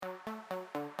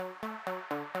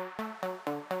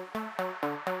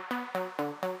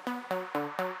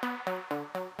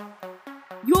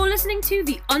listening to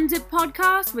the Unzipped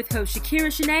podcast with hosts Shakira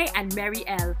Shanae and Mary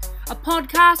L. A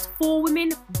podcast for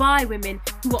women by women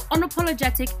who are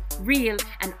unapologetic, real,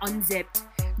 and unzipped.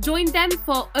 Join them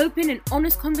for open and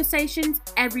honest conversations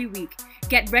every week.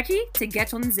 Get ready to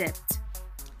get unzipped.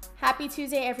 Happy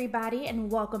Tuesday, everybody,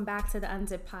 and welcome back to the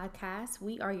Unzipped podcast.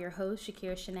 We are your hosts,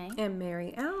 Shakira Shanae and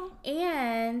Mary L.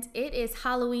 And it is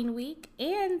Halloween week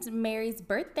and Mary's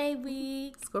birthday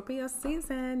week. Scorpio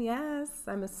season, yes.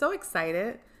 I'm so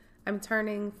excited. I'm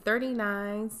turning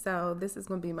 39, so this is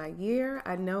going to be my year.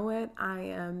 I know it. I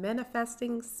am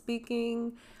manifesting,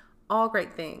 speaking, all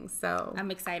great things. So I'm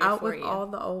excited out for with you. all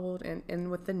the old and in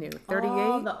with the new. 38.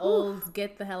 All the olds,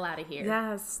 get the hell out of here.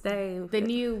 Yes, stay. The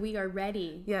new, we are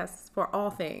ready. Yes, for all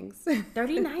things.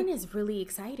 39 is really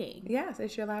exciting. Yes,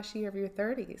 it's your last year of your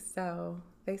 30s. So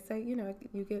they say, you know,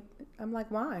 you get, I'm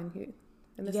like wine. You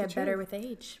get better with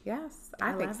age. Yes,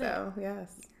 I think so.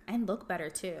 Yes. And look better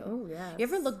too. Oh, yes. You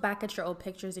ever look back at your old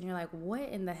pictures and you're like, what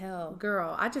in the hell?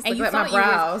 Girl, I just look at my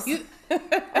brows.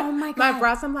 Oh my God. My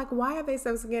brows, I'm like, why are they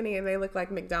so skinny? And they look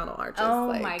like McDonald's arches.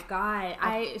 Oh my God.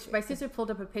 My sister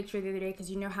pulled up a picture the other day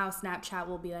because you know how Snapchat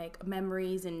will be like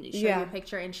memories and show you a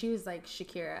picture. And she was like,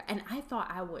 Shakira. And I thought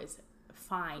I was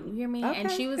fine. You hear me? Okay. And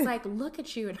she was like, look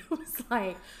at you. And I was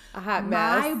like, a hot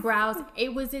mess. My brows,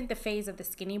 it wasn't the phase of the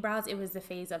skinny brows. It was the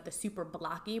phase of the super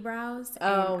blocky brows.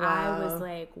 Oh, and wow. I was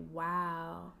like,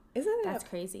 wow. That's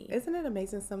crazy. Isn't it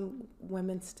amazing some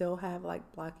women still have like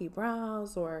blocky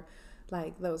brows or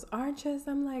like those arches?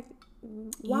 I'm like,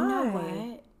 why? You know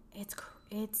what?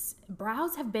 It's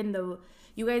brows have been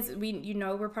you guys,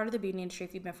 we're part of the beauty industry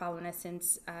if you've been following us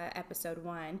since episode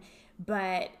 1,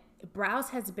 but brows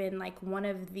has been like one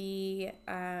of the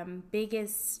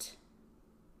biggest,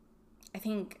 I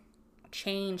think,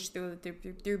 change through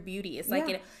beauty. It's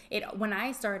like it when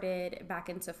I started back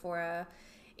in Sephora,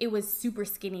 it was super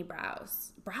skinny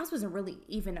brows. Brows wasn't really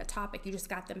even a topic. You just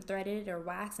got them threaded or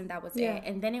waxed and that was it.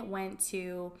 And then it went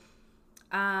to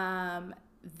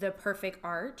the perfect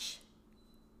arch,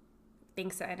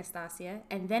 thanks to Anastasia.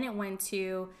 And then it went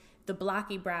to the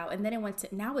blocky brow, and then it went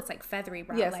to, now it's like feathery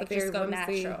brow, like just go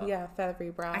natural. Yeah, feathery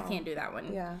brow. I can't do that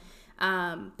one. Yeah.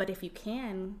 But if you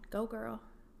can, go girl.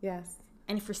 Yes.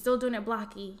 And if you're still doing it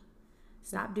blocky,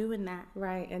 stop doing that.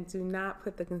 Right, and do not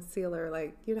put the concealer,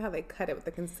 like, you know how they cut it with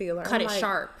the concealer. Cut it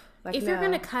sharp. Like, if you're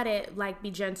going to cut it, like, be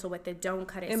gentle with it. Don't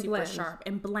cut it and super blend. Sharp.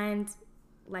 And blend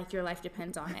like your life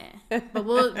depends on it. But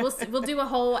we'll do a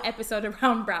whole episode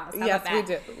around brows. How about that? We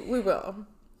do. We will.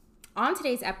 On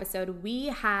today's episode, we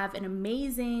have an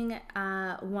amazing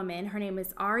woman. Her name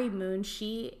is Arei Moon.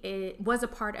 She was a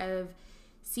part of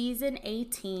season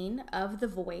 18 of The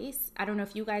Voice. I don't know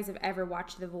if you guys have ever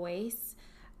watched The Voice,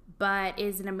 but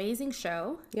it's an amazing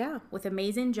show. Yeah. With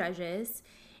amazing judges.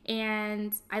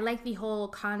 And I like the whole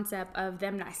concept of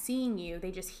them not seeing you.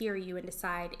 They just hear you and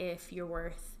decide if you're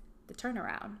worth the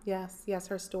turnaround. Yes.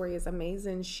 Her story is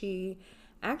amazing. She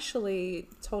actually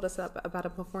told us about a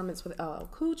performance with LL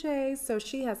Cool J, so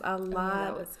she has a lot. Oh,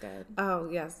 that was good. Oh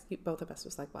yes, both of us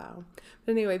was like, wow.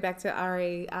 But anyway, back to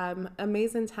Arei,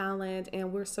 amazing talent,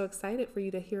 and we're so excited for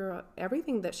you to hear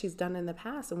everything that she's done in the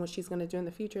past and what she's going to do in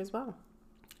the future as well.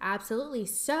 Absolutely.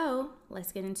 So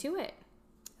let's get into it.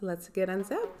 Let's get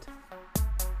unzipped.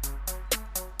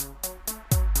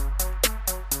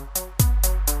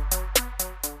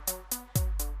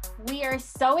 We are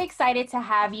so excited to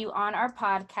have you on our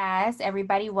podcast.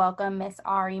 Everybody welcome Miss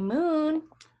Arei Moon.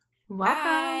 Welcome.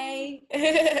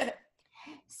 Hi.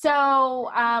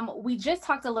 So we just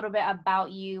talked a little bit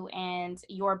about you and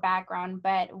your background,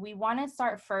 but we want to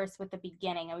start first with the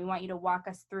beginning, and we want you to walk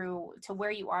us through to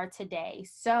where you are today.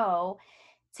 So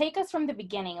take us from the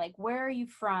beginning, like where are you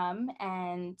from,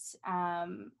 and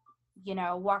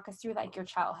walk us through like your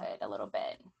childhood a little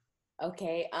bit.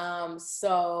 Okay.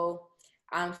 So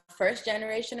I'm first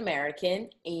generation American,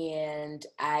 and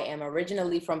I am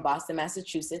originally from Boston,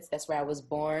 Massachusetts. That's where I was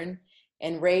born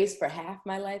and raised for half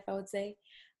my life, I would say.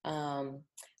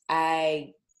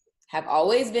 I have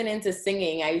always been into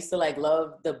singing. I used to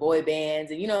love the boy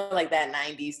bands and, like that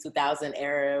 90s, 2000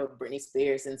 era, Britney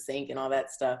Spears and Sync and all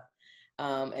that stuff.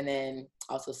 And then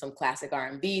also some classic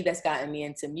R&B that's gotten me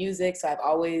into music. So I've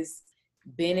always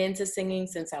been into singing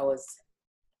since I was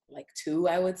 2,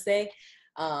 I would say.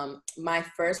 My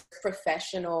first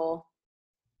professional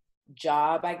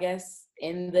job, I guess,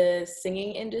 in the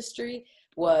singing industry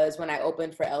was when I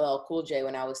opened for LL Cool J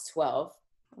when I was 12.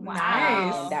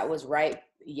 Wow. And that was right.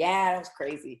 Yeah, that was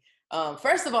crazy.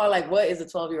 First of all, what is a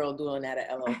 12-year-old doing at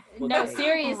a LL Cool J? No,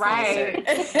 seriously. Right.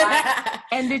 Right.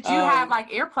 And did you have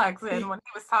earplugs in when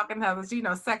he was talking those,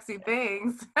 sexy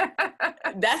things?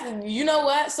 That's, you know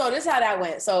what? So this is how that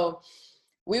went. So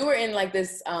we were in like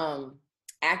this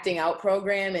acting out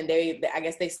program, and I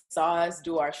guess they saw us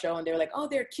do our show, and they were like, oh,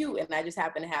 they're cute. And I just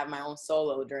happened to have my own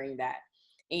solo during that.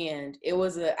 And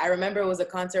I remember it was a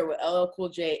concert with LL Cool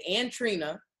J and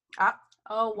Trina.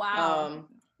 Oh, wow.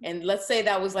 And let's say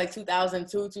that was like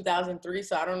 2002, 2003.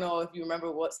 So I don't know if you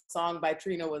remember what song by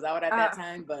Trina was out at that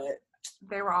time, but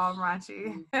they were all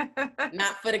raunchy.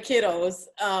 Not for the kiddos.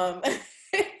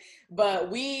 But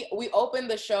we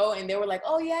opened the show, and they were like,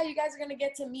 oh yeah, you guys are gonna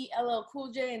get to meet LL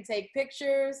Cool J and take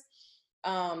pictures.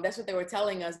 That's what they were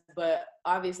telling us. But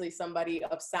obviously somebody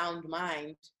of sound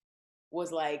mind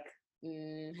was like,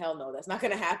 hell no, that's not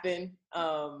gonna happen.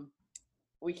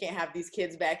 We can't have these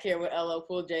kids back here with LL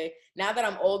Cool J. Now that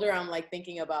I'm older, I'm like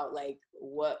thinking about like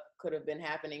what could have been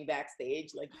happening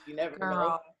backstage. Like you never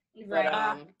know. But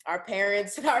our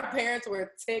parents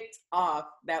were ticked off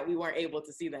that we weren't able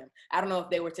to see them. I don't know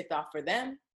if they were ticked off for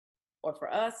them or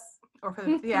for us. Or for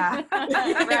yeah.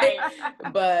 Right.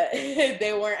 But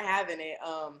they weren't having it.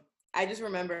 I just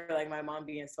remember like my mom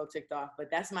being so ticked off.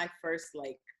 But that's my first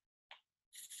like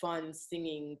fun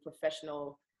singing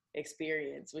professional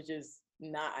experience, which is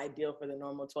not ideal for the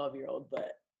normal 12-year-old,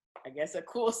 but I guess a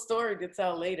cool story to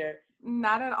tell later.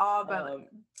 Not at all, but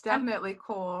definitely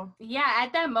cool. Yeah,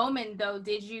 at that moment though,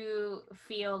 did you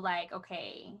feel like,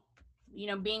 okay, you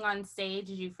know, being on stage,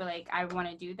 did you feel like I want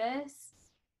to do this?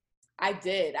 I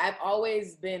did. I've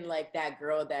always been like that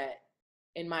girl that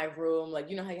in my room, like,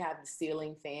 you know how you have the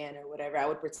ceiling fan or whatever, I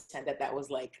would pretend that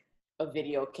was like a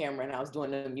video camera and I was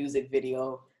doing a music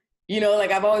video. You know,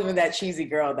 like I've always been that cheesy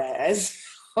girl that has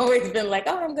always been like,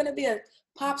 oh, I'm going to be a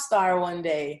pop star one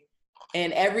day.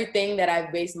 And everything that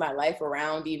I've based my life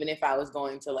around, even if I was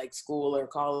going to like school or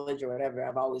college or whatever,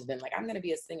 I've always been like, I'm going to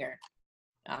be a singer.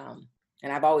 And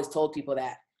I've always told people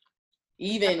that,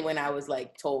 even when I was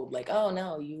like told like, oh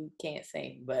no, you can't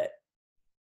sing, but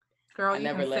girl, I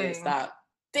never let it stop.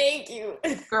 Thank you.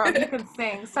 Girl, you can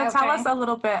sing. So tell us a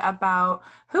little bit about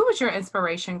who was your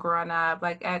inspiration growing up?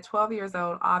 Like at 12 years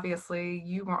old, obviously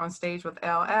you were on stage with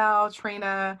LL,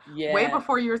 Trina, way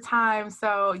before your time.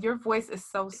 So your voice is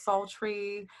so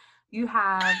sultry. You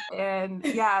have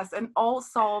an old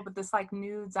soul, but this like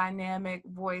new dynamic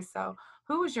voice. So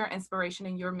who was your inspiration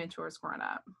and your mentors growing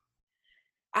up?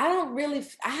 I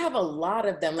have a lot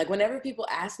of them. Like whenever people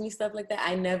ask me stuff like that,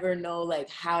 I never know like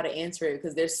how to answer it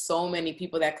because there's so many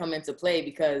people that come into play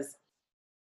because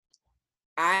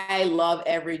I love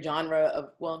every genre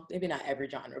of, well, maybe not every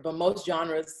genre, but most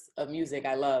genres of music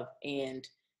I love. And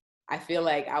I feel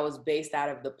like I was based out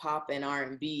of the pop and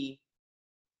R&B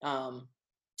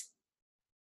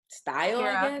style,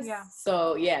 I guess. Yeah.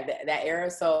 So yeah, that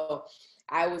era. So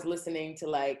I was listening to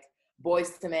like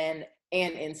Boyz II Men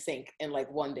and NSYNC in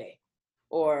like one day,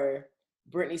 or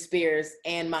Britney Spears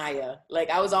and Maya. Like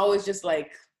I was always just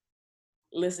like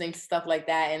listening to stuff like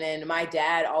that. And then my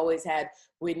dad always had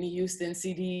Whitney Houston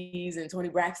CDs and Toni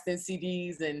Braxton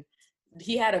CDs, and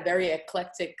he had a very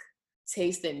eclectic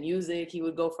taste in music. He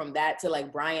would go from that to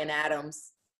like Bryan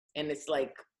Adams, and it's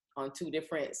like on two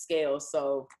different scales.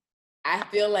 So I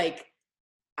feel like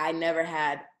I never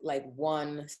had like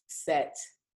one set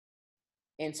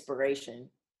inspiration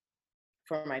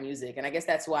for my music. And I guess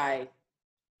that's why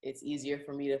it's easier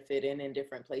for me to fit in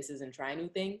different places and try new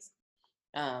things.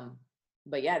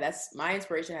 But yeah, that's my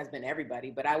inspiration has been everybody.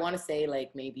 But I want to say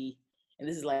like maybe, and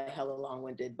this is like hella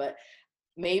long-winded, but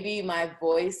maybe my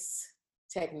voice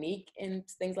technique and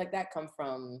things like that come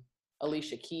from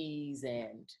Alicia Keys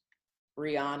and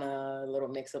Rihanna, a little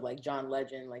mix of like John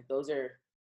Legend. Like those are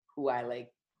who I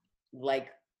like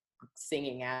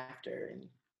singing after and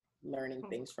learning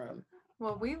things from.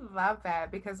 Well, we love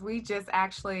that because we just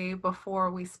actually,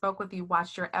 before we spoke with you,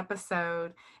 watched your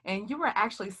episode and you were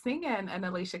actually singing an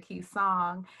Alicia Keys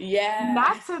song. Yeah.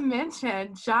 Not to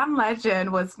mention, John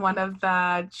Legend was one of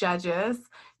the judges.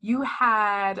 You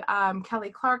had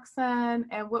Kelly Clarkson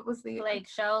and what was the? Blake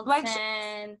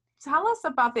Shelton. Tell us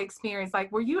about the experience.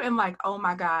 Like, were you in like, oh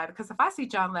my God? Because if I see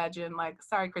John Legend, like,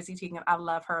 sorry, Chrissy Teigen, I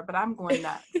love her, but I'm going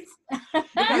nuts.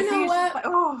 You know what? Like,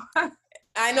 oh.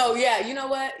 I know, yeah. You know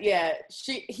what? Yeah,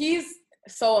 he's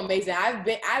so amazing.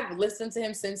 I've listened to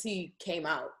him since he came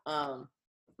out,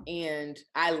 and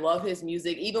I love his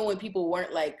music. Even when people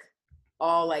weren't like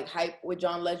all like hype with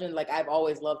John Legend, like I've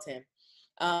always loved him.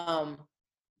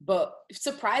 But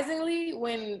surprisingly,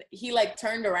 when he like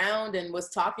turned around and was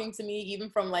talking to me, even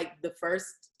from like the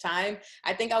first time,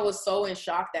 I think I was so in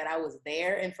shock that I was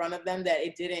there in front of them that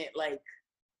it didn't like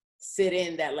sit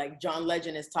in that like John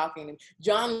Legend is talking to me.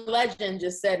 John Legend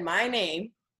just said my name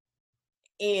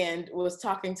and was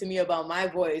talking to me about my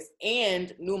voice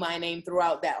and knew my name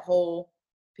throughout that whole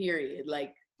period.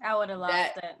 Like I would have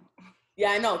lost it.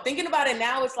 Yeah, I know. Thinking about it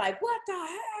now, it's like, what the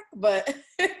heck? But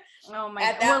oh my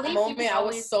at that moment, I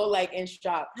was so like in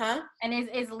shock, huh? And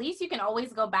is at least you can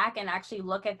always go back and actually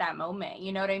look at that moment.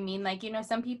 You know what I mean? Like, you know,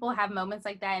 some people have moments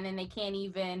like that and then they can't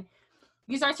even,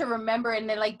 you start to remember, and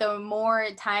then like the more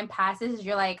time passes,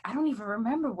 you're like, I don't even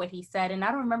remember what he said, and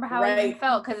I don't remember how I even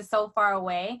felt because it's so far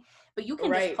away. But you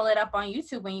can just pull it up on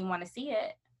YouTube when you want to see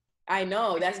it. I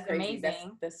know, that's crazy.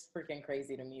 Amazing. That's freaking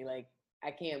crazy to me. Like, I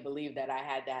can't believe that I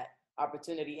had that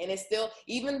opportunity. And it's still,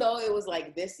 even though it was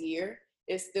like this year,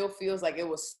 it still feels like it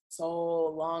was so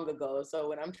long ago. So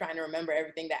when I'm trying to remember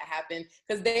everything that happened,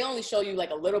 because they only show you like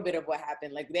a little bit of what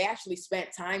happened. Like, they actually spent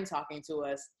time talking to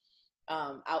us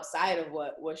outside of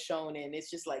what was shown. And it's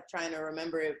just like trying to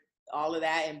remember all of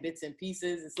that in bits and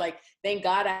pieces. It's like, thank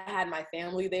God I had my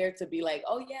family there to be like,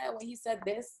 oh yeah, when he said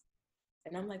this.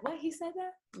 And I'm like, what? He said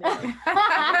that? No.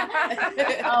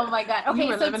 Oh my God. Okay,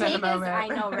 so take us, I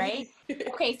know, right?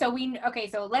 Okay, so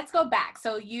let's go back.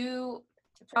 So you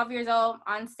 12 years old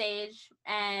on stage,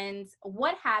 and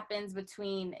what happens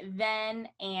between then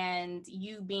and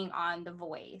you being on The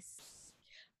Voice?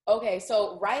 Okay,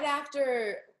 so right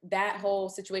after that whole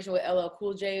situation with LL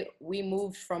Cool J, we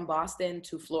moved from Boston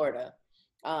to Florida.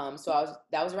 So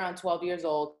that was around 12 years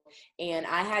old, and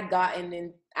I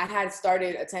had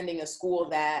started attending a school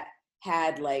that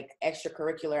had like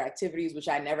extracurricular activities, which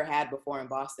I never had before in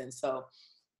Boston. So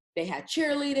they had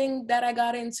cheerleading that I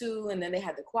got into, and then they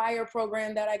had the choir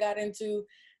program that I got into.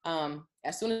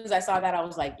 As soon as I saw that, I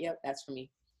was like, yep, that's for me.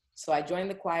 So I joined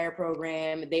the choir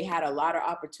program. They had a lot of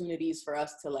opportunities for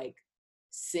us to like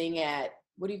sing at,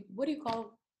 what do they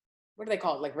call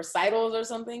it? Like recitals or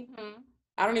something? Mm-hmm.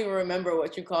 I don't even remember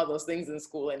what you call those things in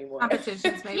school anymore.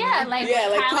 Competitions, maybe.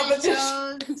 like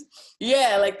competitions.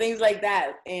 Yeah, like things like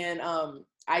that. And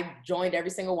I joined every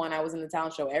single one. I was in the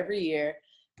talent show every year.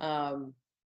 That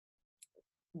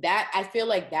I feel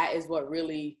like that is what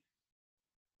really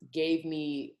gave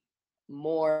me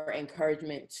more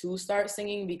encouragement to start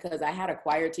singing, because I had a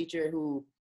choir teacher who,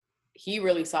 he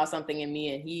really saw something in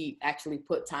me, and he actually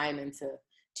put time into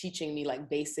teaching me like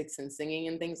basics and singing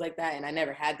and things like that. And I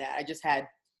never had that. I just had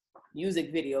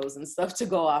music videos and stuff to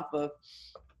go off of.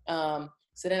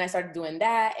 So then I started doing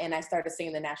that, and I started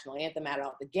singing the national anthem at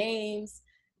all the games,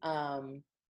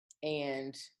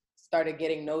 and started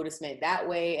getting noticement that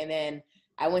way. And then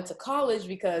I went to college,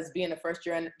 because being a first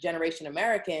generation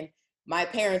American, my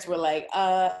parents were like,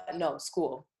 no,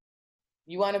 school.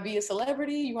 You want to be a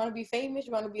celebrity? You want to be famous?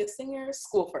 You want to be a singer?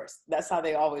 School first. That's how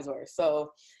they always were.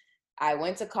 So I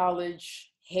went to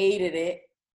college, hated it,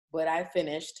 but I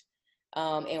finished.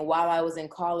 And while I was in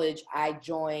college, I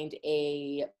joined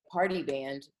a party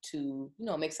band to,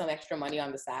 make some extra money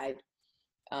on the side.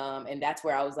 And that's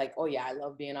where I was like, oh yeah, I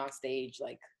love being on stage.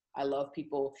 Like, I love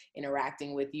people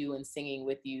interacting with you and singing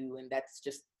with you. And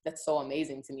that's so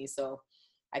amazing to me. So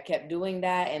I kept doing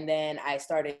that. And then I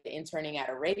started interning at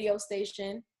a radio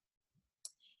station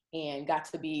and got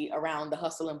to be around the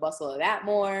hustle and bustle of that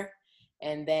more.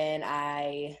 And then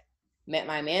I met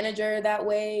my manager that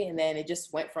way. And then it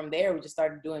just went from there. We just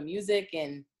started doing music.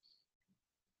 And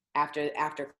after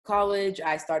college,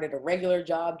 I started a regular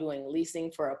job doing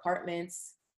leasing for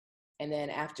apartments. And then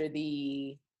after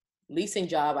the leasing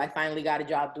job, I finally got a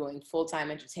job doing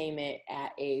full-time entertainment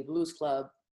at a blues club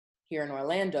here in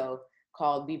Orlando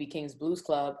called BB King's Blues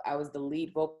Club. I was the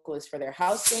lead vocalist for their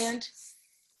house band.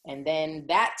 And then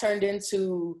that turned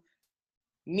into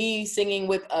me singing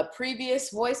with a previous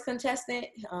voice contestant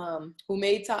who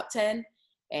made top 10.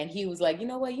 And he was like, you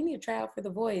know what, you need to try out for The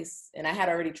Voice. And I had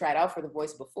already tried out for The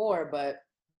Voice before, but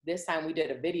this time we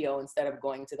did a video instead of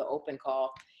going to the open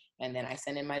call. And then I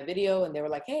sent in my video, and they were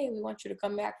like, hey, we want you to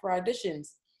come back for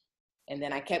auditions. And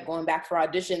then I kept going back for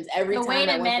auditions every time. Wait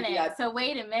a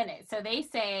minute. So they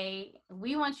say,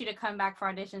 we want you to come back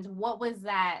for auditions. What was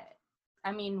that?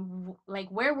 I mean, like,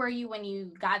 where were you when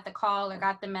you got the call or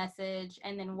got the message?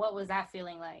 And then what was that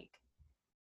feeling like?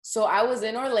 So I was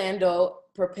in Orlando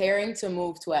preparing to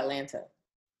move to Atlanta.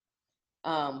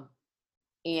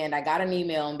 And I got an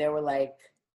email, and they were like,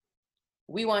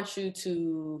 we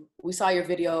saw your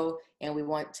video, and we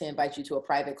want to invite you to a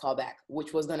private callback,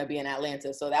 which was going to be in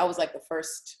Atlanta. So that was like the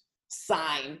first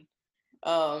sign.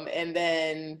 And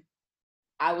then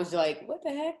I was like, what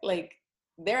the heck? Like,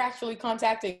 they're actually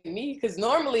contacting me, because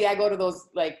normally I go to those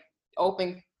like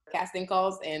open casting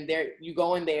calls, and you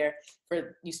go in there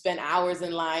you spend hours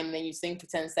in line, and then you sing for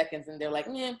 10 seconds, and they're like,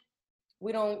 yeah,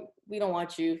 we don't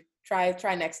want you. Try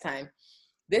next time.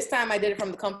 This time I did it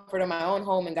from the comfort of my own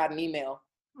home and got an email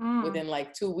within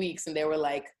like 2 weeks. And they were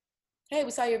like, hey,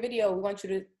 we saw your video. We want you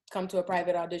to come to a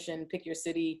private audition, pick your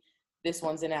city. This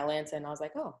one's in Atlanta. And I was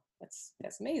like, oh,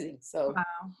 that's amazing. So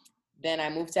wow. then I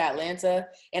moved to Atlanta,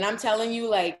 and I'm telling you,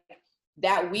 like,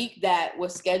 that week that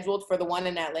was scheduled for the one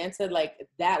in Atlanta, like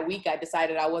that week I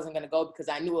decided I wasn't going to go because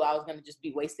I knew I was going to just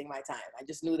be wasting my time. I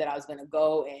just knew that I was going to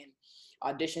go and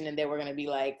audition, and they were going to be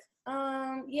like,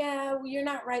 yeah, well, you're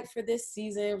not right for this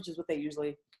season, which is what they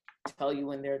usually tell you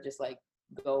when they're just like,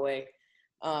 go away.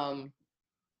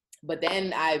 But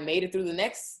then I made it through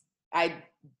I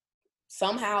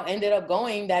somehow ended up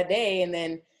going that day, and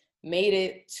then made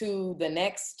it to the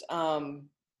next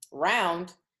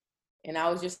round. And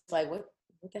I was just like, what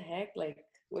the heck? Like,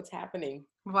 what's happening?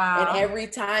 Wow. And every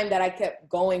time that I kept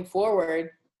going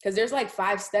forward, because there's like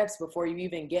 5 steps before you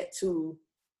even get to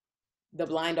the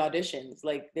blind auditions.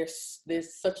 Like there's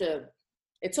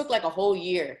it took like a whole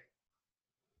year.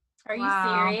 Are you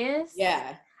Wow. serious?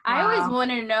 Yeah. I always Wow.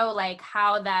 want to know, like,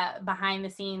 how that behind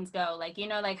the scenes go. Like, you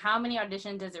know, like, how many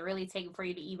auditions does it really take for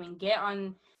you to even get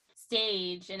on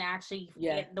stage and actually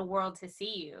get the world to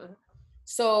see you?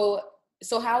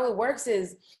 So how it works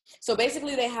is, so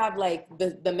basically they have like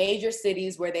the major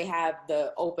cities where they have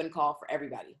the open call for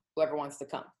everybody, whoever wants to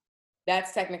come.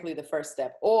 That's technically the first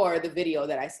step. Or the video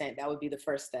that I sent, that would be the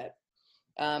first step.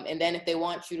 And then if they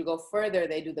want you to go further,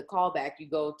 they do the callback. You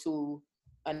go to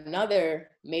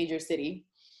another major city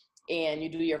and you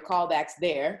do your callbacks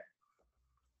there.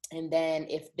 And then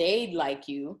if they like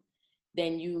you,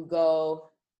 then you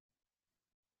go,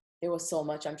 there was so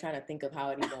much, I'm trying to think of how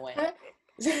it even went.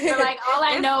 You're like, all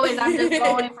I know is I'm just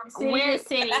going from city to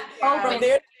city, from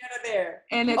there to there.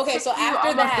 And okay, so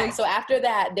after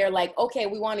that, they're like, okay,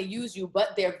 we want to use you,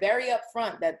 but they're very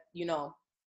upfront that, you know,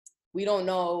 we don't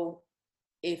know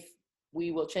if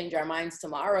we will change our minds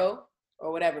tomorrow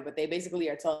or whatever, but they basically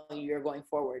are telling you you're going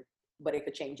forward, but it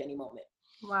could change any moment.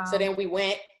 Wow. So then we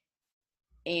went,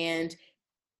 and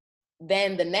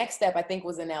then the next step I think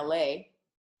was in LA,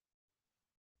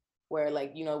 where,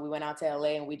 like, you know, we went out to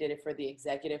LA and we did it for the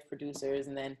executive producers.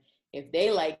 And then if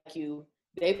they like you,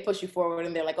 they push you forward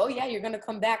and they're like, oh yeah, you're going to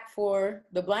come back for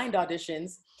the blind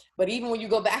auditions. But even when you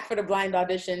go back for the blind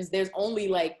auditions, there's only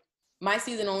like, my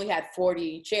season only had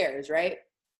 40 chairs, right?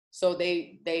 So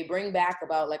they bring back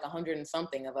about like 100 and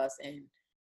something of us. And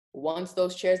once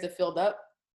those chairs are filled up,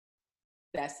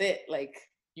 that's it. Like,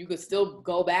 you could still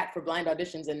go back for blind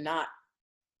auditions and not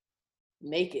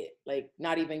make it, like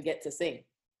not even get to sing.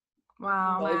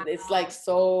 Wow. So it's like,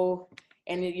 so,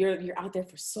 and you're out there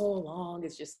for so long.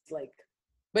 It's just like,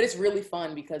 but it's really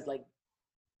fun because like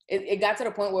it got to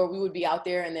the point where we would be out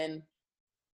there and then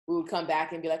we would come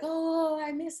back and be like, oh,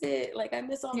 I miss it. Like I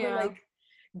miss all the like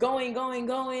going.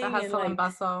 The hustle and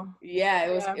bustle. Yeah,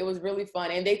 it was really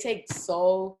fun. And they take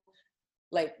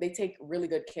really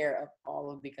good care of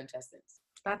all of the contestants.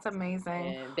 That's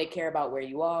amazing. And they care about where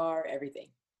you are, everything.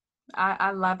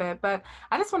 I love it. But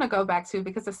I just want to go back to,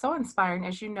 because it's so inspiring.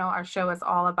 As you know, our show is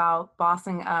all about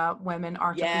bossing up women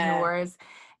entrepreneurs. Yeah.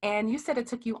 And you said it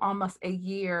took you almost a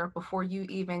year before you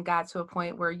even got to a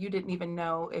point where you didn't even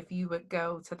know if you would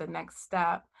go to the next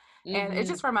step. Mm-hmm. And it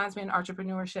just reminds me, in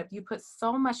entrepreneurship, you put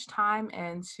so much time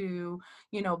into,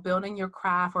 you know, building your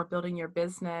craft or building your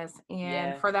business.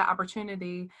 And for that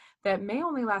opportunity that may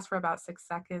only last for about 6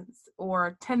 seconds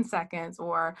or 10 seconds,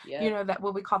 or, you know, that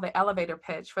what we call the elevator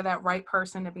pitch, for that right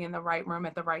person to be in the right room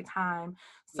at the right time.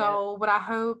 So what I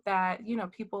hope that, you know,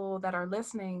 people that are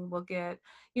listening will get,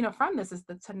 you know, from this is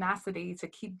the tenacity to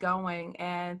keep going.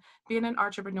 And being an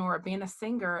entrepreneur, being a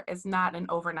singer is not an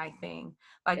overnight thing.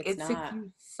 Like it took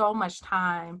you so much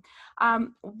time.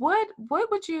 What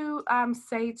would you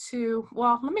say to,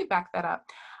 well, let me back that up.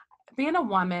 Being a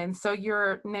woman, so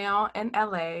you're now in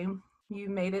LA, you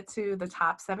made it to the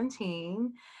top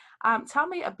 17. Tell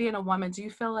me, being a woman, do you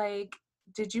feel like,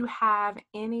 did you have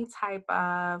any type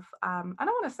of, I don't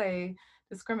want to say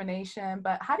discrimination,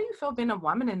 but how do you feel being a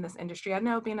woman in this industry? I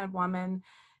know being a woman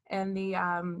in the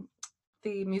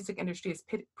music industry is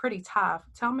pretty tough.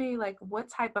 Tell me, like, what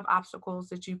type of obstacles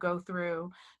did you go through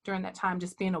during that time,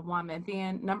 just being a woman,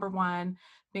 being number one,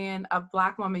 being a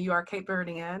Black woman? You are Cape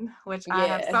Verdean, which I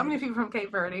have so many people from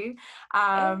Cape Verde.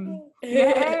 Tell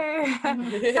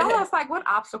us, like, what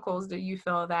obstacles do you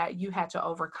feel that you had to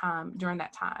overcome during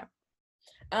that time?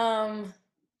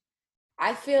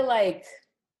 I feel like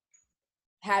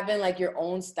having like your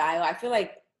own style, I feel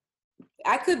like,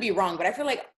 I could be wrong, but I feel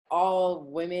like all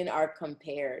women are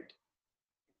compared,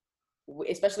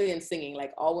 especially in singing,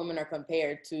 like all women are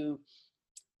compared to,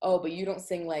 oh, but you don't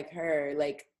sing like her.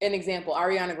 Like an example,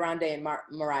 Ariana Grande and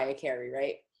Mariah Carey,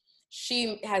 right?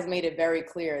 She has made it very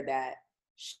clear that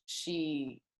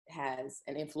she has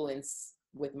an influence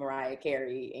with Mariah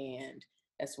Carey, and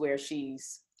that's where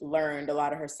she's learned a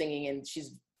lot of her singing, and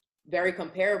she's very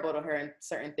comparable to her in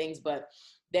certain things, but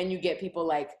then you get people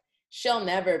like, she'll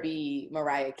never be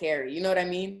Mariah Carey. You know what I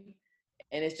mean?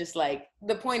 And it's just like,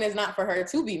 the point is not for her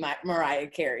to be Mariah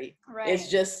Carey. Right. It's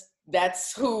just,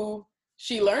 that's who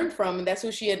she learned from and that's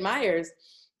who she admires.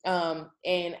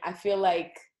 And I feel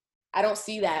like I don't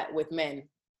see that with men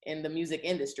in the music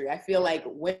industry. I feel like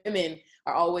women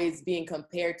are always being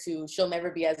compared to, she'll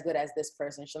never be as good as this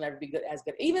person. She'll never be good as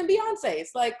good. Even Beyonce,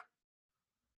 it's like,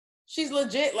 she's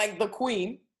legit like the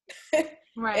queen.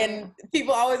 Right. And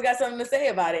people always got something to say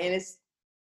about it. And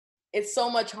it's so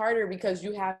much harder because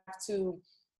we have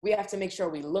to make sure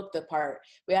we look the part.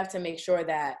 We have to make sure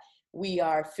that we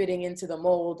are fitting into the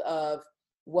mold of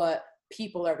what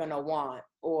people are going to want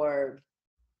or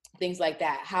things like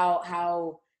that.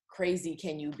 How crazy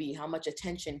can you be? How much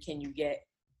attention can you get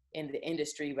in the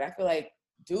industry? But I feel like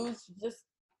dudes just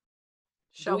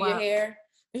show do your hair,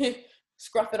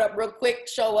 scruff it up real quick,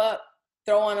 show up,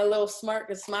 throw on a little smirk,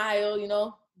 a smile, you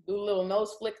know, do a little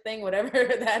nose flick thing, whatever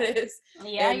that is.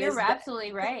 Yeah, you're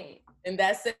absolutely right. And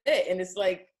that's it. And it's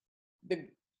like,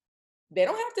 they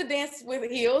don't have to dance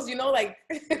with heels, you know, like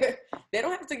they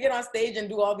don't have to get on stage and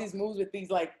do all these moves with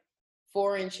these like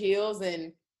 4-inch heels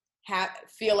and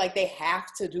feel like they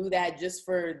have to do that just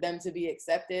for them to be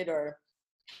accepted or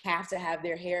have to have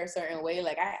their hair a certain way.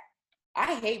 Like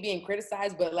I hate being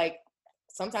criticized, but like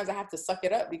sometimes I have to suck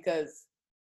it up because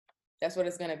that's what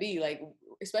it's going to be. Like,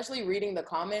 especially reading the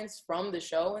comments from the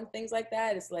show and things like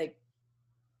that. It's like,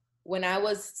 when I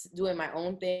was doing my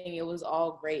own thing, it was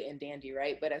all great and dandy,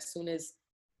 right? But as soon as,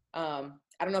 I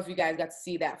don't know if you guys got to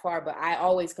see that far, but I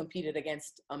always competed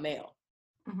against a male.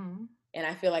 Mm-hmm. And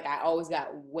I feel like I always got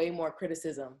way more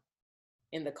criticism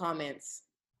in the comments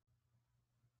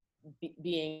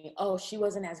being, oh, she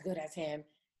wasn't as good as him.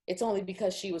 It's only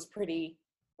because she was pretty,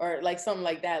 or like something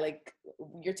like that. Like,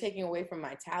 you're taking away from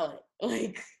my talent.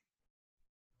 Like,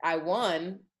 I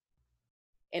won,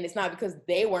 and it's not because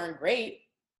they weren't great,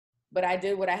 but I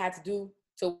did what I had to do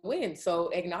to win. So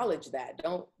acknowledge that.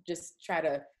 Don't just try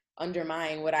to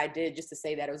undermine what I did just to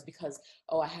say that it was because,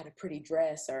 oh, I had a pretty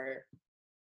dress or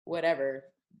whatever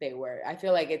they were. I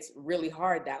feel like it's really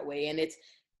hard that way. And it's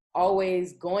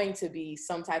always going to be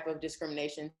some type of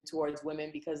discrimination towards women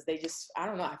because they just, I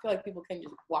don't know, I feel like people can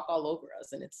just walk all over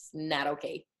us and it's not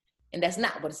okay. And that's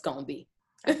not what it's going to be.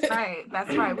 That's right.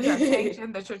 That's right. We are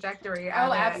changing the trajectory.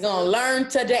 Oh, absolutely. We're going to learn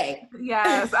today.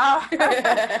 Yes. Oh.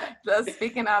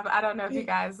 Speaking of, I don't know if you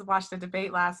guys watched the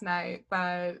debate last night,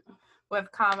 but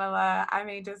with Kamala, I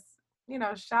mean, just, you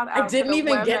know, shout out. I didn't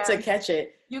even get to catch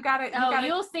it. You got it.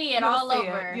 You'll see it all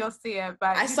over. You'll see it.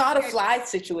 But I saw the fly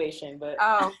situation, but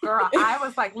oh, girl, I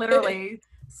was like literally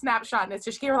snapshotting it to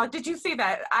Shakira, like, did you see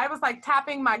that? I was like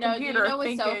tapping my computer. You know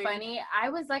what's thinking, so funny? I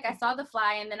was like, I saw the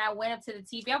fly, and then I went up to the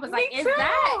TV. I was like, is too.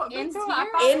 that Me in too.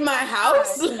 here? In my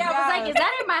house? Yeah, I was like, is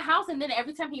that in my house? And then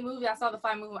every time he moved, I saw the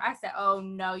fly move. I said, oh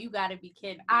no, you gotta be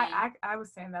kidding me. I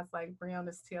was saying that's like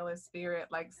Breonna Taylor's spirit,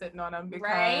 like sitting on him because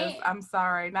right? I'm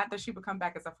sorry, not that she would come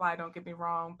back as a fly, don't get me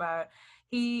wrong, but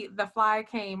the fly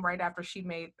came right after she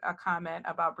made a comment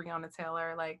about Breonna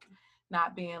Taylor, like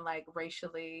not being like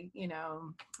racially, you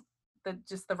know,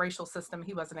 the racial system.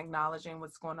 He wasn't acknowledging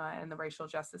what's going on in the racial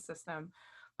justice system.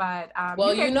 But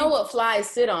well, you know what flies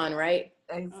sit on, right?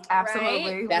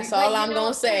 Absolutely. Right? That's all I'm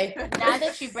gonna say. Now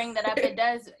that you bring that up, it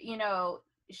does, you know,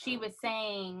 she was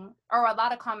saying, or a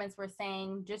lot of comments were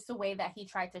saying, just the way that he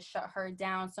tried to shut her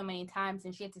down so many times,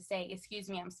 and she had to say, excuse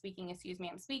me, I'm speaking, excuse me,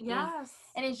 I'm speaking. Yes.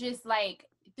 And it's just like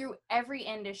through every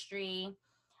industry,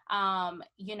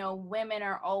 you know, women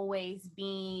are always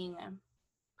being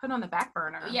put on the back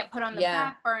burner. Yeah, put on the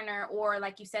back burner, or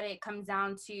like you said, it comes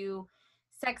down to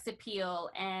sex appeal,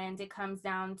 and it comes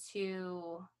down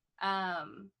to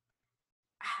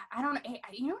I don't know.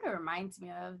 You know what it reminds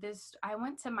me of? This. I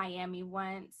went to Miami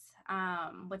once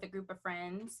with a group of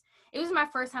friends. It was my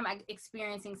first time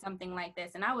experiencing something like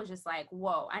this, and I was just like,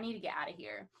 "Whoa, I need to get out of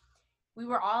here." We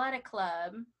were all at a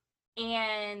club,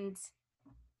 and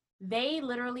they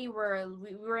literally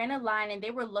we were in a line, and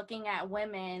they were looking at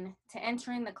women to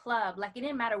enter in the club. Like, it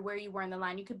didn't matter where you were in the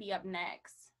line. You could be up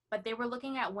next. But they were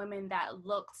looking at women that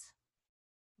looked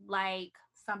like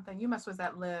something. You must was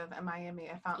at Live in Miami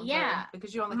at Fountain View,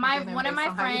 because you only one of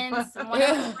my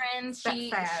friends,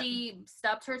 she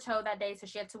stubbed her toe that day, so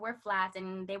she had to wear flats,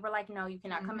 and they were like, no, you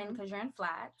cannot come in because you're in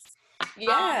flats.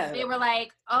 Yeah. They were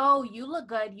like, oh, you look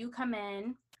good, you come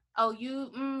in. Oh,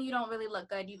 you don't really look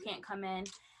good, you can't come in.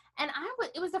 And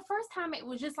it was the first time it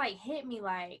was just like hit me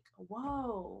like,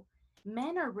 whoa,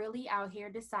 men are really out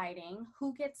here deciding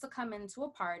who gets to come into a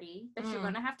party that you're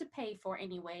going to have to pay for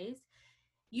anyways.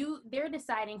 They're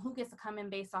deciding who gets to come in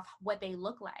based off what they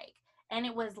look like. and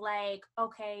it was like,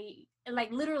 okay,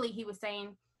 like literally he was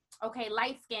saying, okay,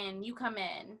 light skin, you come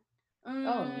in. Oh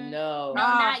no. No,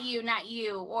 not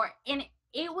you. Or and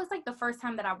it was like the first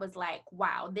time that I was like,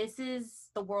 wow, this is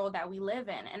the world that we live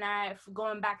in. And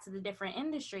going back to the different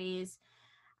industries,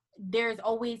 there's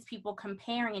always people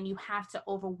comparing, and you have to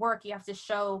overwork. You have to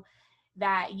show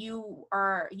that you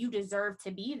deserve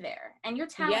to be there, and your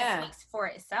talent speaks for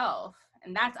itself,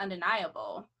 and that's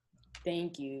undeniable.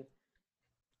 Thank you.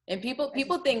 And people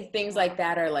think things like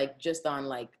that are like just on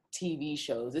like TV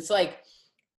shows. It's like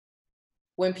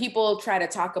when people try to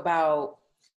talk about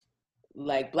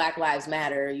like Black Lives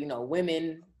Matter, you know,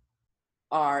 women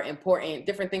are important,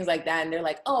 different things like that, and they're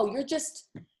like, oh, you're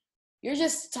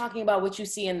just talking about what you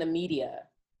see in the media.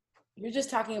 You're just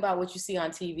talking about what you see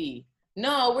on TV.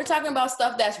 No, we're talking about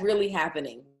stuff that's really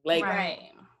happening. Like,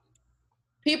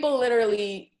 people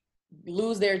literally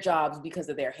lose their jobs because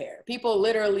of their hair. People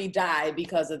literally die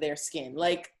because of their skin.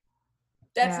 Like,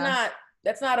 that's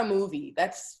not a movie.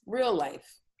 That's real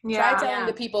life. Try telling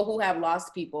the people who have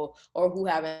lost people or who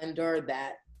have endured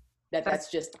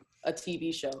that's just a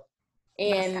TV show.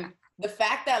 And the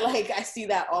fact that like I see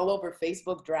that all over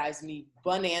Facebook drives me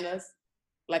bananas.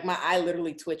 Like my eye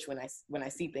literally twitch when I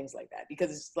see things like that,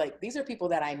 because it's like, these are people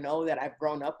that I know, that I've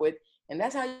grown up with, and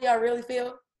that's how y'all really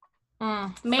feel.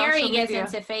 Mary gets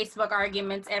into Facebook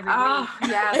arguments every week.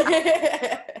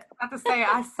 Yeah. I have to say,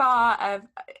 I saw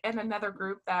in another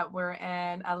group that we're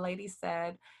in, a lady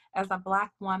said, as a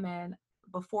Black woman,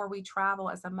 before we travel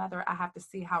as a mother, I have to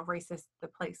see how racist the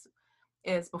place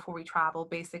is before we travel,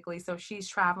 basically. So she's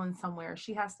traveling somewhere,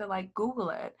 she has to like Google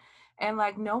it. And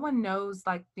like, no one knows,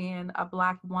 like, being a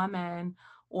Black woman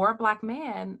or a Black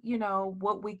man, you know,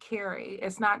 what we carry.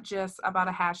 It's not just about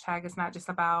a hashtag. It's not just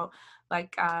about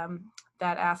like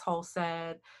that asshole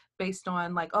said, based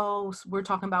on like, oh, we're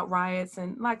talking about riots,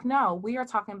 and like, no, we are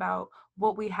talking about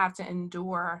what we have to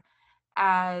endure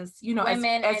as, you know,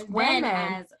 women, as and women,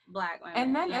 then as Black women,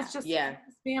 and then it's just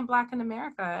being Black in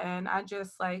America. And I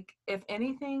just like, if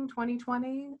anything,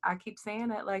 2020, I keep saying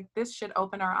it, like, this should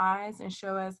open our eyes and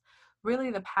show us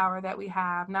really the power that we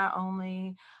have, not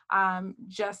only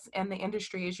just in the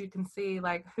industry, as you can see,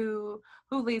 like who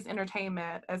leads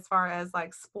entertainment as far as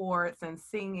like sports and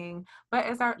singing, but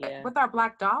as with our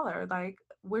Black dollar, like,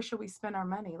 where should we spend our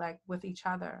money, like with each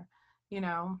other, you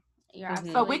know?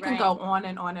 So we can go on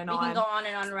and on and on. We can go on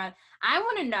and on and on. I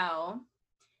want to know,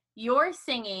 you're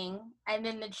singing and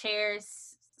then the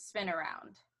chairs spin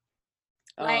around.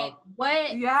 Like,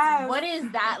 what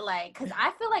is that like? Because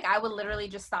I feel like I would literally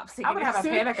just stop singing. I would have a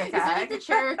panic attack. As soon as the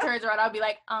chair turns around, I'll be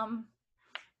like,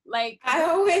 I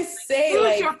always say,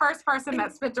 who's your first person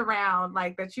that spins around,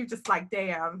 like, that you just like,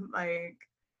 damn, like.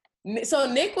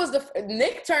 So Nick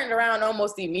turned around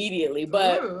almost immediately,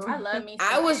 but I love me.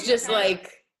 I was just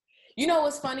like, you know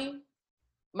what's funny?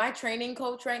 My training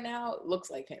coach right now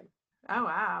looks like him. Oh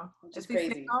wow, just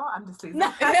crazy. Single? I'm just teasing.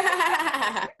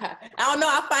 I don't know.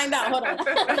 I'll find out. Hold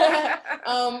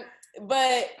on.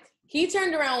 But he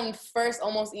turned around first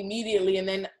almost immediately, and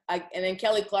then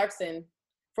Kelly Clarkson.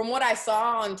 From what I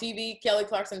saw on TV, Kelly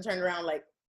Clarkson turned around like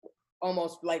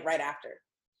almost like right after,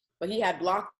 but he had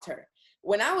blocked her.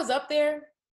 When I was up there,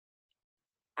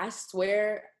 I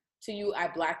swear to you, I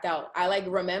blacked out. I like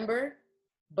remember,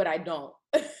 but I don't.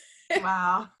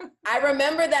 Wow. I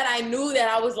remember that I knew that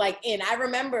I was like in. I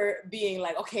remember being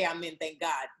like, okay, I'm in, thank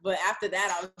God. But after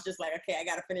that, I was just like, okay, I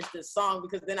got to finish this song,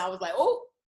 because then I was like, oh,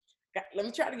 let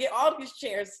me try to get all these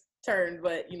chairs turned.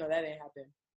 But, you know, that didn't happen.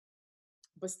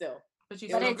 But still. But you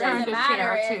still turned the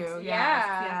chair too.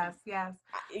 Yes.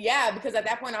 Yeah, because at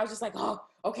that point I was just like, oh,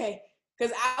 okay.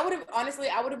 Because I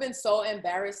would have been so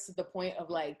embarrassed to the point of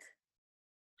like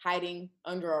hiding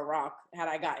under a rock had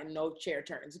I gotten no chair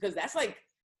turns, because that's like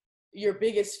your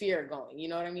biggest fear going, you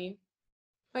know what I mean?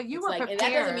 But you were like, prepared.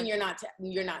 And that doesn't mean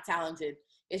you're not talented.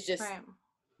 It's just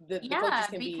the coaches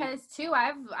can because too,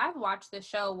 I've watched the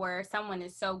show where someone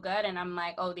is so good and I'm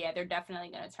like, oh yeah, they're definitely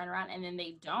gonna turn around, and then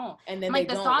they don't. And then like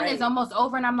the song is almost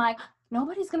over and I'm like,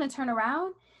 nobody's gonna turn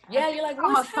around. Yeah, you're like,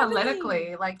 almost happening?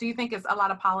 Politically. Like, do you think it's a lot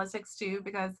of politics too?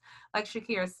 Because like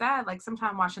Shakira said, like,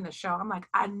 sometime watching the show, I'm like,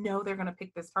 I know they're gonna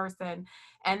pick this person,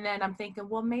 and then I'm thinking,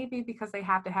 well, maybe because they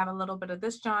have to have a little bit of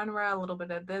this genre, a little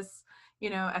bit of this, you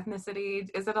know, ethnicity.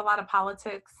 Is it a lot of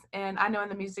politics? And I know in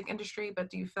the music industry, but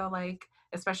do you feel like,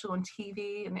 especially on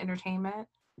TV and entertainment,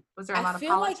 was there a lot of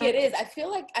politics? I feel like it is.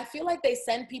 I feel like they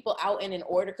send people out in an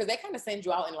order, because they kind of send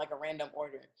you out in like a random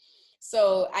order.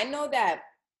 So I know that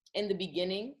in the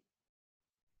beginning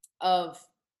of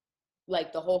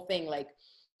like the whole thing, like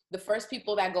the first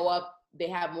people that go up, they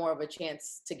have more of a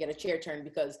chance to get a chair turn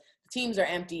because the teams are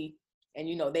empty. And,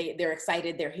 you know, they're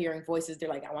excited. They're hearing voices. They're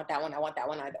like, I want that one. I want that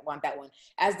one. I want that one.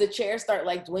 As the chairs start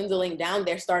like dwindling down,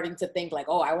 they're starting to think like,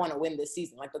 oh, I want to win this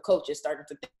season. Like the coach is starting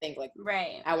to think like,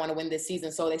 right, I want to win this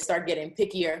season. So they start getting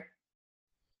pickier.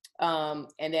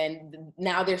 And then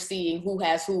now they're seeing who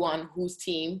has who on whose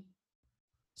team.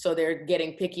 So they're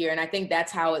getting pickier. And I think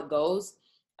that's how it goes.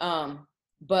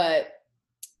 But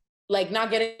like not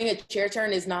getting a chair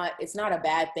turn it's not a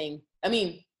bad thing. I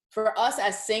mean, for us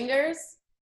as singers,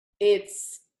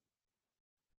 it's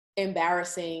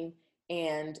embarrassing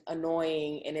and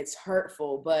annoying and it's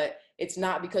hurtful, but it's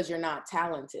not because you're not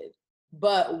talented.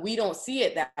 But we don't see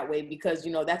it that way because,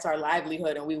 you know, that's our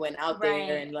livelihood and we went out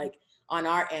there and like on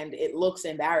our end, it looks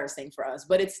embarrassing for us.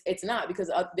 But it's not because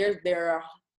there are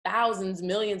thousands,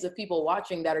 millions of people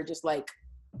watching that are just like,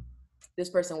 this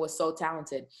person was so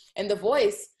talented. And The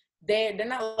Voice, they're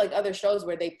not like other shows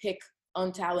where they pick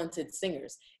untalented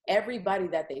singers. Everybody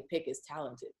that they pick is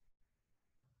talented,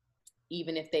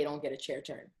 even if they don't get a chair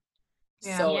turn.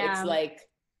 Yeah. So it's like,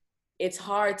 it's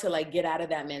hard to like get out of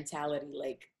that mentality.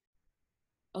 Like,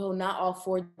 oh, not all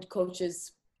 4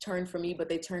 coaches turned for me, but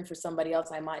they turned for somebody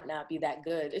else. I might not be that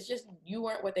good. It's just, you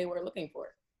weren't what they were looking for.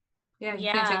 Yeah,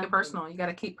 you can't take it personal. You got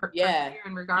to keep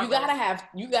persevering regardless.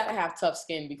 You gotta have tough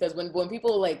skin because when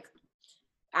people like,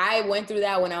 I went through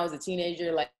that when I was a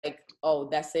teenager, like, oh,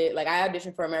 that's it. Like I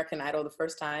auditioned for American Idol the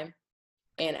first time.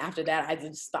 And after that, I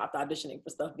just stopped auditioning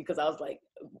for stuff because I was like,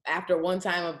 after one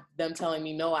time of them telling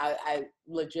me no, I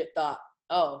legit thought,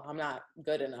 oh, I'm not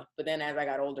good enough. But then as I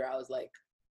got older, I was like,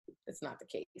 it's not the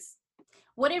case.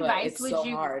 What advice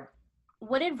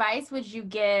What advice would you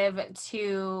give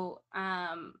to,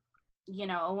 you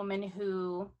know, a woman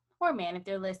who, or man, if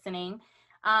they're listening,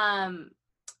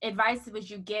 advice would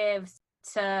you give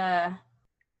to,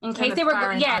 in case they were,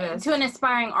 to an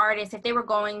aspiring artist, if they were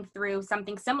going through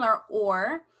something similar,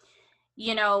 or,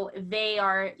 you know, they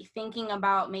are thinking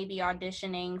about maybe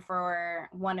auditioning for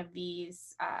one of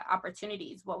these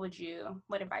opportunities,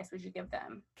 what advice would you give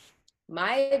them?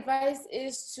 My advice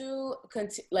is to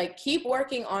keep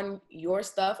working on your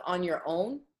stuff on your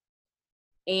own,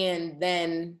 and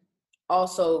then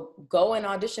also go and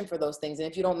audition for those things. And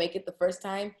if you don't make it the first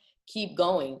time, keep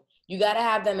going. You got to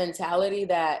have the mentality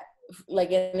that,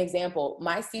 like an example,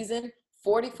 my season,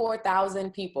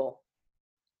 44,000 people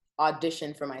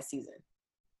auditioned for my season.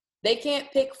 They can't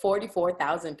pick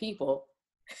 44,000 people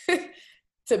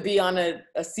to be on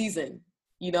a season,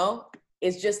 you know?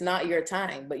 It's just not your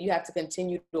time, but you have to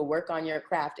continue to work on your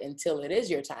craft until it is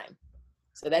your time.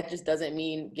 So that just doesn't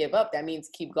mean give up. That means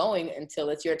keep going until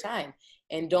it's your time.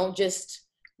 And don't just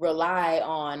rely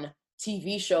on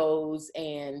TV shows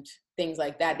and things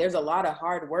like that. There's a lot of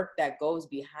hard work that goes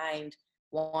behind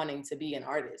wanting to be an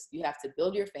artist. You have to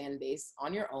build your fan base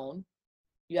on your own.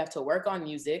 You have to work on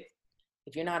music.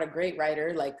 If you're not a great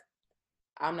writer, like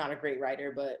I'm not a great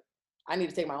writer, but I need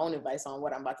to take my own advice on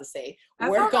what I'm about to say.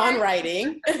 Work on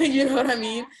writing. You know what I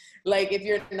mean? Like if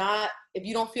you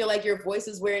don't feel like your voice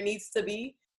is where it needs to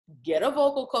be, get a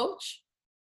vocal coach.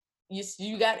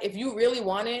 If you really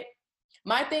want it.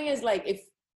 My thing is like,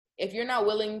 if you're not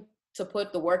willing to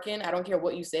put the work in, I don't care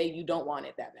what you say, you don't want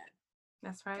it that bad.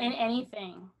 That's right. In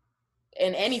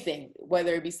anything,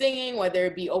 whether it be singing, whether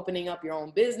it be opening up your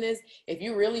own business, if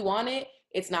you really want it,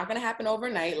 it's not going to happen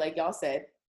overnight. Like y'all said,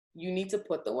 you need to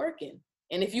put the work in.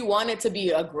 And if you want it to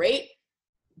be a great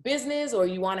business, or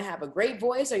you want to have a great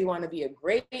voice, or you want to be a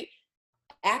great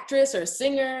actress or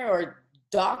singer or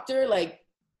doctor, like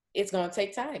it's going to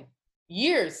take time,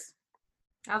 years.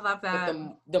 I love that.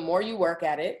 But the more you work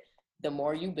at it, the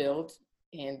more you build.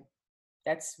 And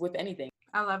that's with anything.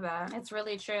 I love that. It's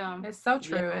really true. It's so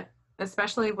true. Yeah.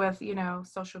 Especially with, you know,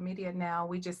 social media now,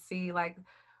 we just see like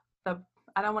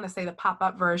I don't want to say the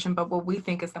pop-up version, but what we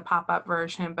think is the pop-up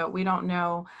version, but we don't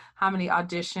know how many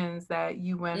auditions that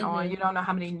you went on. You don't know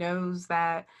how many no's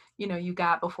that, you know, you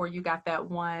got before you got that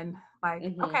one.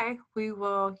 Like, okay, we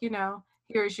will, you know,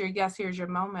 here's your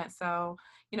moment. So,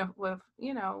 you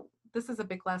know, this is a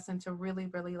big lesson to really,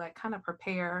 really like kind of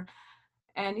prepare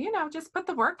and, you know, just put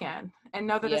the work in and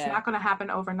know that it's not going to happen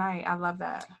overnight. I love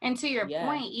that. And to your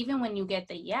point, even when you get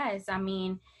the yes, I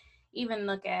mean, even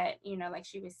look at, you know, like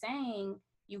she was saying,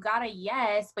 you got a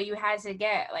yes, but you had to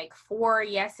get like 4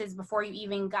 yeses before you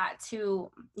even got to,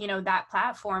 you know, that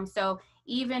platform. So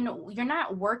even you're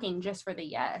not working just for the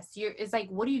yes. It's like,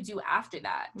 what do you do after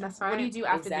that? That's right. What do you do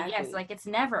after the yes? Like it's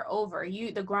never over.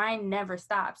 The grind never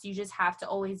stops. You just have to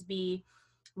always be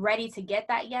ready to get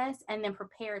that yes, and then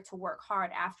prepare to work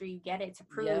hard after you get it to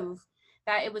prove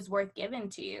that it was worth giving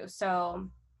to you. So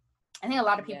I think a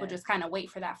lot of people just kind of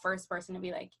wait for that first person to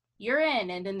be like, you're in.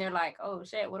 And then they're like, oh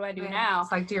shit, what do I do now?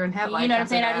 It's like deer in headlights. You know what I'm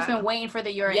saying? I've just been waiting for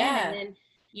the you're in, and then,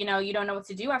 you know, you don't know what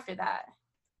to do after that.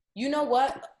 You know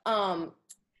what?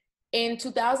 In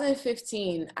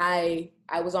 2015, I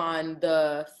was on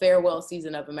the farewell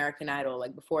season of American Idol,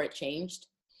 like before it changed.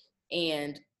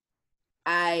 And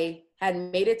I had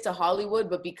made it to Hollywood,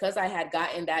 but because I had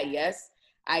gotten that yes,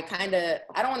 I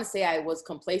don't want to say I was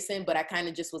complacent, but I kind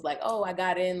of just was like, oh, I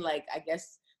got in, like, I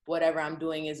guess whatever I'm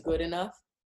doing is good enough.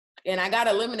 And I got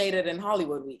eliminated in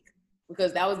Hollywood Week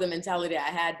because that was the mentality I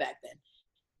had back then.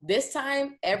 This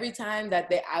time, every time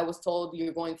that I was told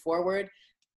you're going forward,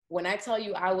 when I tell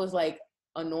you I was like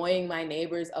annoying my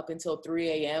neighbors up until 3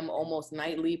 a.m. almost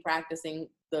nightly practicing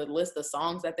the list of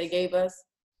songs that they gave us,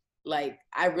 like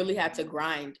I really had to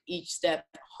grind each step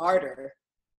harder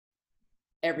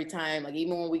every time. Like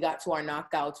even when we got to our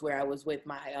knockouts where I was with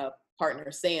my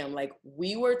partner, Sam, like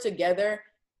we were together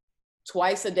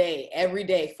twice a day, every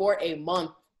day for a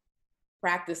month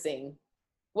practicing.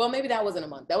 Well, maybe that wasn't a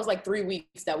month. That was like 3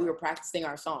 weeks that we were practicing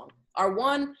our song. Our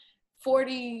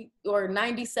 140 or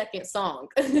 90-second song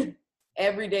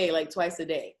every day, like twice a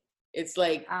day. It's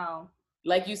like,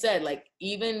 like you said, like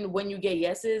even when you get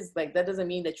yeses, like that doesn't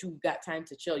mean that you've got time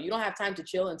to chill. You don't have time to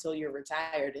chill until you're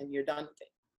retired and you're done with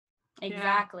it.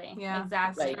 Exactly. Yeah.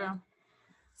 Exactly. Like,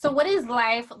 so what is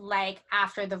life like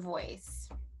after The Voice?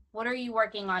 What are you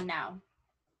working on now?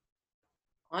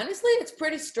 Honestly, it's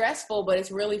pretty stressful, but it's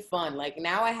really fun. Like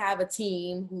now I have a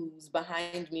team who's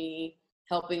behind me,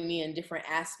 helping me in different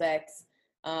aspects.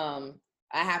 I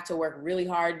have to work really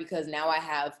hard because now I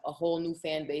have a whole new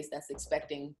fan base that's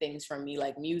expecting things from me,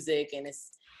 like music. And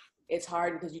it's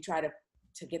hard because you try to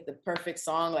get the perfect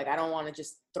song. Like I don't want to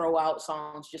just throw out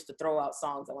songs just to throw out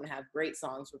songs. I want to have great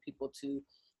songs for people to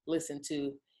listen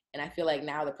to. And I feel like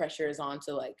now the pressure is on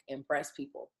to like impress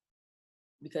people,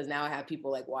 because now I have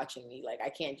people like watching me. Like I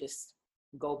can't just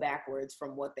go backwards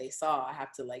from what they saw. I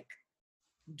have to like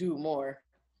do more.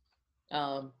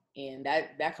 And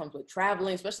that comes with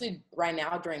traveling, especially right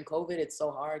now during COVID. It's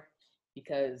so hard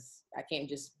because I can't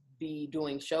just be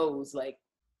doing shows like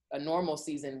a normal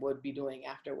season would be doing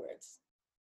afterwards.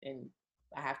 And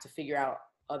I have to figure out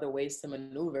other ways to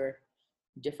maneuver,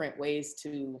 different ways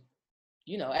to,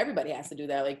 you know, everybody has to do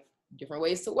that, like different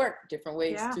ways to work, different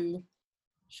ways to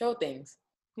show things.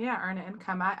 Yeah, earn an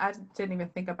income. I didn't even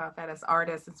think about that as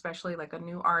artists, especially like a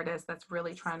new artist that's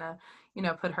really trying to, you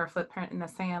know, put her footprint in the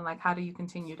sand. Like, how do you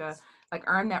continue to like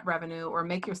earn that revenue or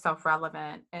make yourself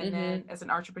relevant? And then as an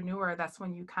entrepreneur, that's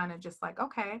when you kind of just like,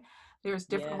 okay, there's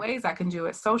different ways I can do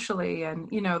it socially.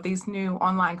 And, you know, these new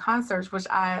online concerts, which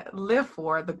I live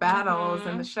for, the battles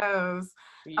and the shows.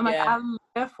 I'm like, I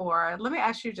live for. Let me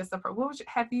ask you just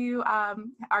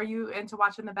are you into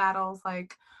watching the battles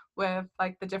like with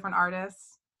like the different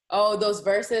artists? Oh, those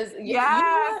verses. Yeah. You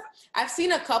know what? I've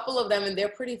seen a couple of them and they're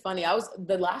pretty funny.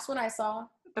 The last one I saw.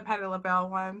 The Patti LaBelle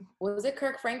one. Was it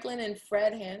Kirk Franklin and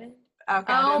Fred Hammond?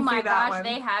 Okay. Oh my gosh,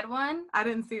 they had one? I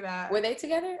didn't see that. Were they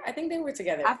together? I think they were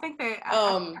together. I think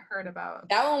I heard about.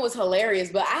 That one was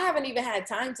hilarious, but I haven't even had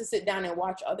time to sit down and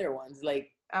watch other ones.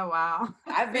 Like, oh wow.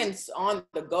 I've been on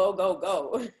the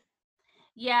go.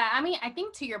 Yeah, I mean, I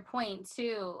think to your point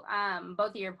too,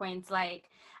 both of your points, like,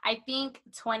 I think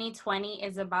 2020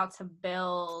 is about to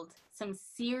build some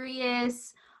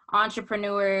serious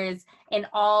entrepreneurs in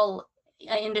all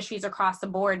industries across the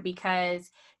board, because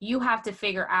you have to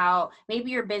figure out, maybe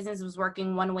your business was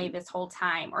working one way this whole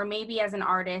time, or maybe as an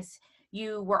artist,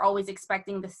 you were always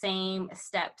expecting the same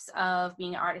steps of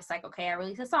being an artist. Like, okay, I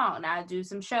release a song, now I do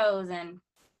some shows, and,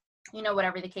 you know,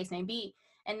 whatever the case may be.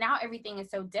 And now everything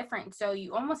is so different. So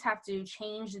you almost have to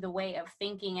change the way of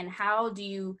thinking, and how do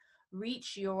you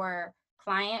reach your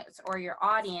clients or your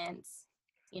audience,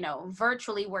 you know,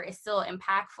 virtually, where it's still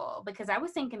impactful. Because I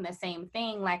was thinking the same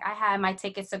thing. Like, I had my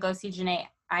tickets to go see Jhené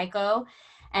Aiko,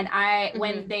 and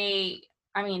when they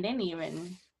didn't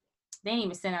even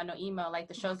send out no email like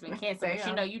the show's been canceled. But,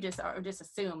 you know, you just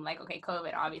assume like, okay,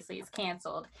 COVID obviously is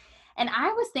canceled. And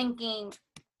I was thinking,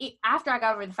 after I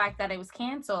got over the fact that it was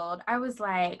canceled, I was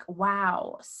like,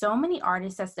 wow, so many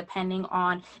artists that's depending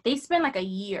on, they spend like a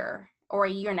year or a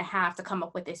year and a half to come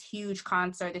up with this huge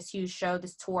concert, this huge show,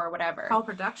 this tour, whatever. Whole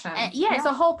production. And it's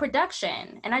a whole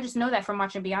production. And I just know that from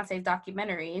watching Beyonce's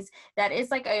documentaries, that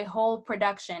it's like a whole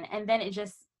production. And then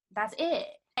that's it.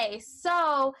 Okay,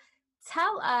 so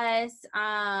tell us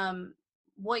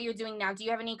what you're doing now. Do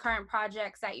you have any current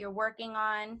projects that you're working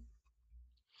on?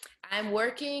 I'm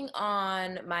working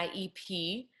on my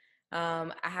EP. I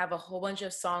have a whole bunch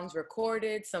of songs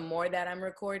recorded, some more that I'm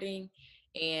recording,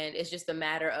 and it's just a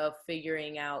matter of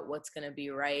figuring out what's going to be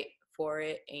right for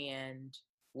it and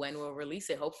when we'll release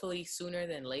it. Hopefully sooner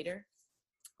than later.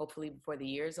 Hopefully before the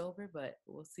year is over, but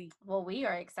we'll see. Well, we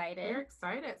are excited. We're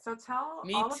excited. So tell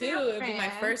Me all too. Of your It'll be my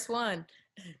first one.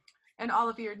 And all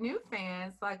of your new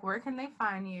fans, like, where can they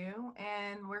find you,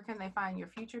 and where can they find your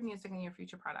future music and your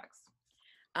future products?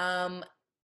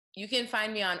 You can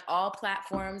find me on all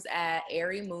platforms at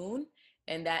Arei Moon,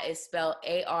 and that is spelled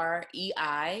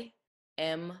AREIMOON.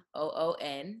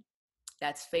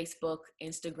 That's Facebook,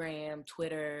 Instagram,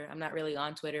 Twitter. I'm not really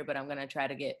on Twitter, but I'm gonna try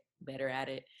to get better at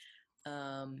it.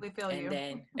 We feel you.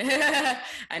 Then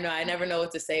I know I never know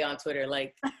what to say on Twitter.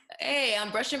 Like, hey,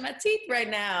 I'm brushing my teeth right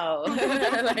now.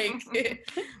 Like,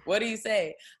 what do you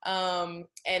say?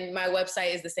 And my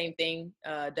website is the same thing,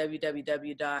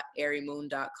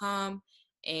 www.areimoon.com.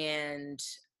 And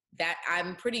that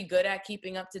I'm pretty good at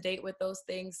keeping up to date with those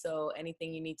things. So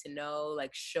anything you need to know,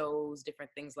 like shows,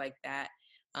 different things like that,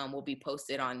 will be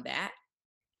posted on that.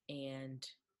 And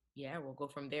yeah, we'll go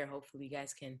from there. Hopefully you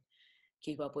guys can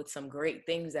keep up with some great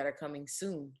things that are coming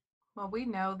soon. Well, we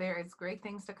know there is great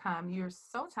things to come. You're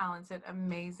so talented,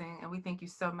 amazing, and we thank you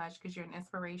so much because you're an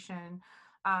inspiration,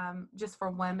 just for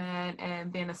women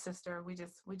and being a sister. We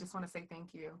just want to say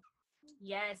thank you.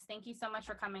 Yes, thank you so much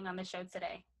for coming on the show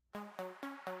today.